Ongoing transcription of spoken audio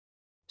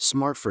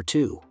Smart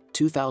Fortwo,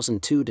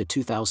 2002 to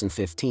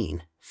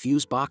 2015,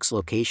 fuse box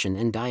location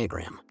and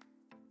diagram.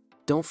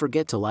 Don't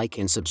forget to like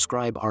and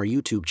subscribe our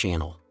YouTube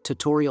channel,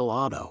 Tutorial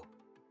Auto.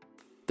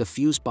 The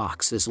fuse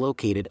box is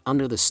located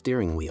under the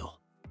steering wheel.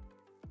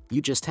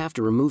 You just have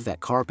to remove that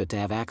carpet to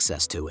have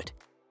access to it.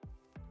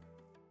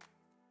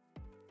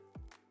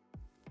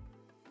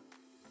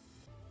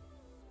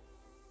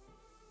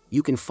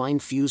 You can find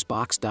fuse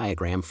box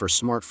diagram for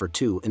Smart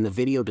Fortwo in the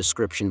video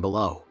description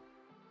below.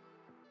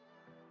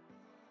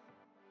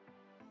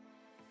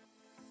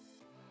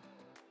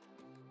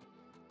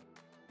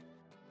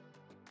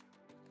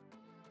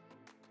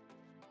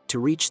 To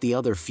reach the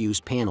other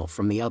fuse panel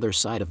from the other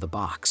side of the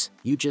box,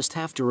 you just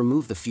have to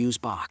remove the fuse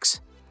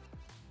box.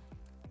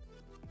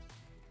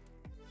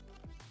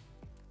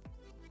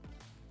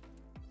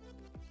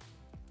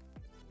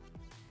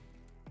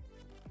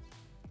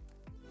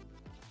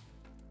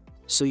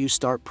 So you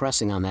start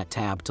pressing on that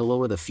tab to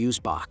lower the fuse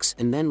box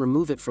and then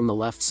remove it from the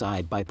left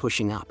side by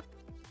pushing up.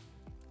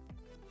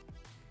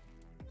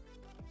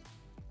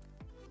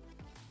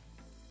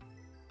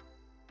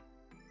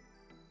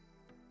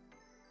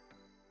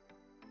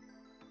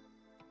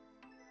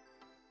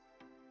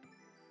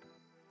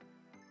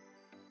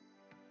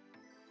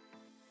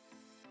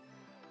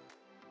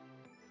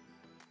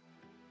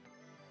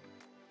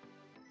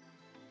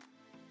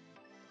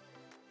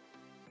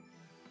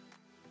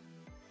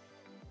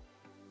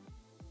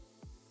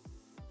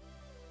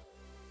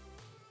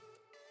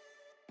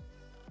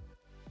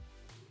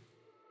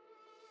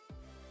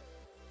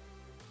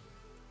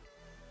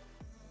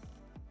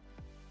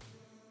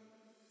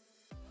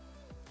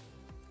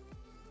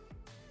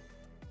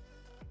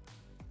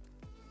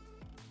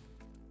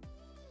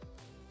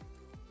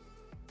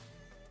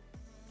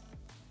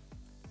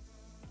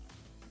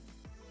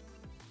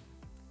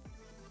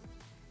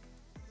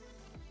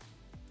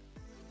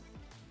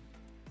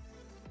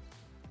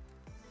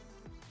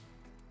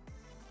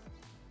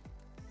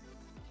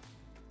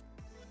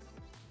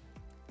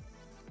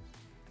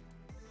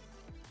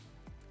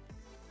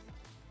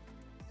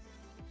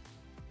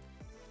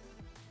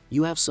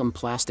 You have some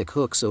plastic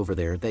hooks over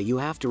there that you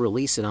have to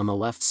release it on the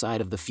left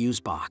side of the fuse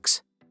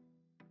box.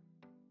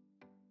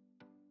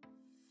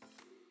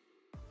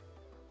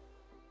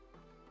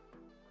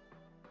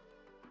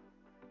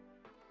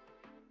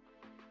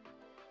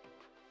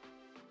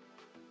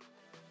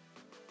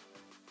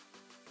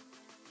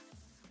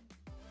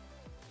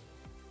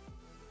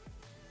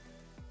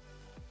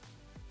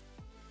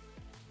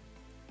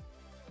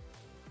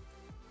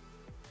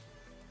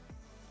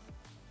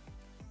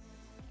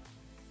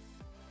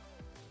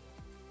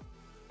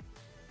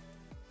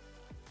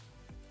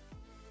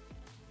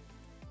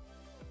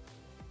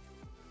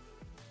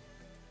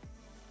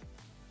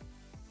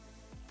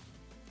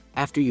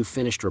 After you've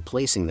finished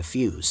replacing the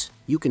fuse,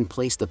 you can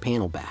place the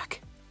panel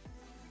back.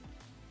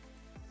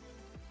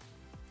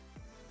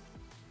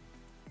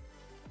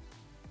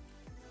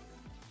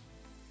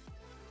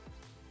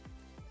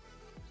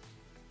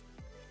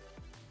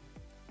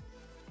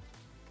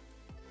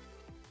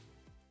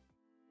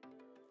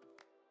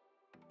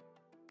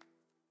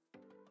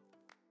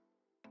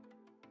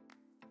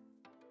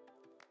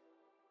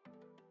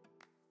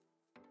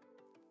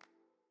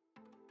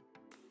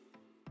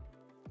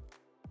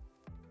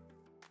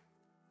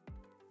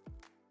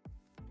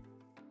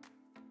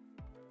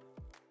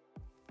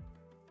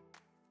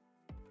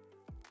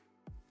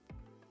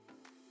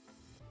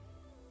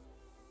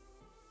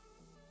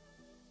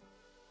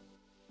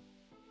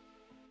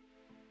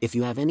 If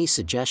you have any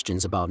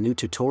suggestions about new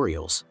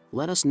tutorials,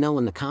 let us know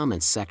in the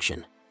comments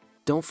section.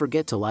 Don't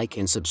forget to like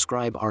and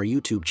subscribe our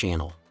YouTube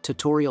channel,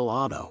 Tutorial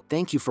Auto.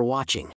 Thank you for watching.